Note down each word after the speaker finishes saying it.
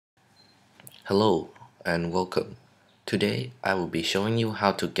Hello and welcome. Today I will be showing you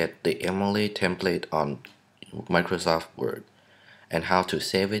how to get the MLA template on Microsoft Word and how to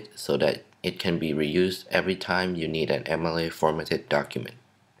save it so that it can be reused every time you need an MLA formatted document.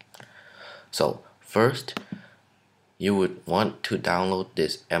 So first, you would want to download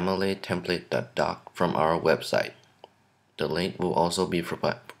this MLA template.doc from our website. The link will also be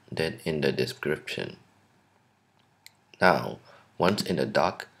provided in the description. Now, once in the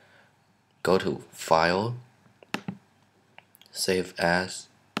doc, go to File, Save As,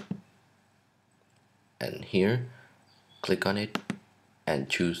 and here click on it and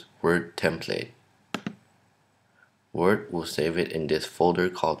choose Word Template. Word will save it in this folder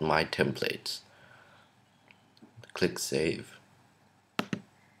called My Templates. Click Save.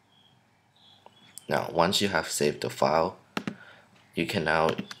 Now once you have saved the file, you can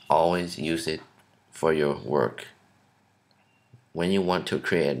now always use it for your work. When you want to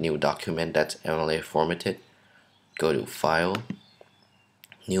create a new document that's MLA formatted, go to File,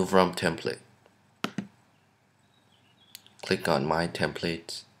 New from Template. Click on My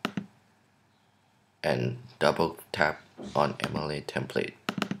Templates and double tap on MLA template.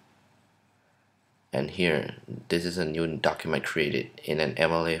 And here, this is a new document created in an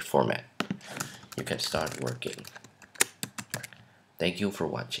MLA format. You can start working. Thank you for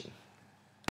watching.